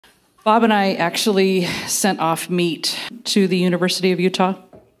Bob and I actually sent off meat to the University of Utah.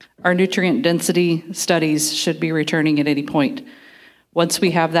 Our nutrient density studies should be returning at any point. Once we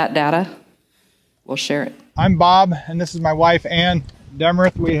have that data, we'll share it. I'm Bob, and this is my wife, Ann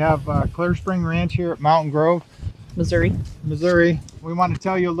Demerith. We have Clear Spring Ranch here at Mountain Grove, Missouri. We want to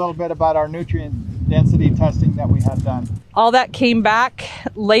tell you a little bit about our nutrient density testing that we have done. All that came back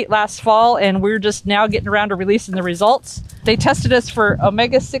late last fall, and we're just now getting around to releasing the results. They tested us for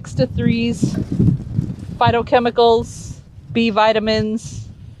omega-6 to 3s, phytochemicals, B vitamins,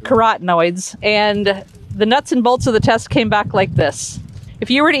 carotenoids, and the nuts and bolts of the test came back like this. If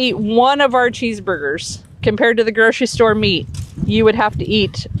you were to eat one of our cheeseburgers compared to the grocery store meat, you would have to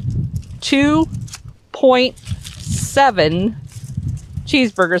eat 2.7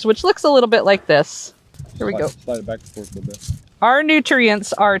 cheeseburgers, which looks a little bit like this. Here we go. Slide it back and forth a little bit. Our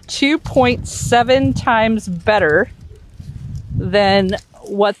nutrients are 2.7 times better than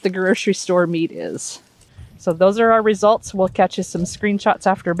what the grocery store meat is. So those are our results. We'll catch you some screenshots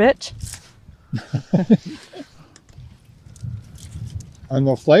after a bit. And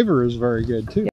the flavor is very good too.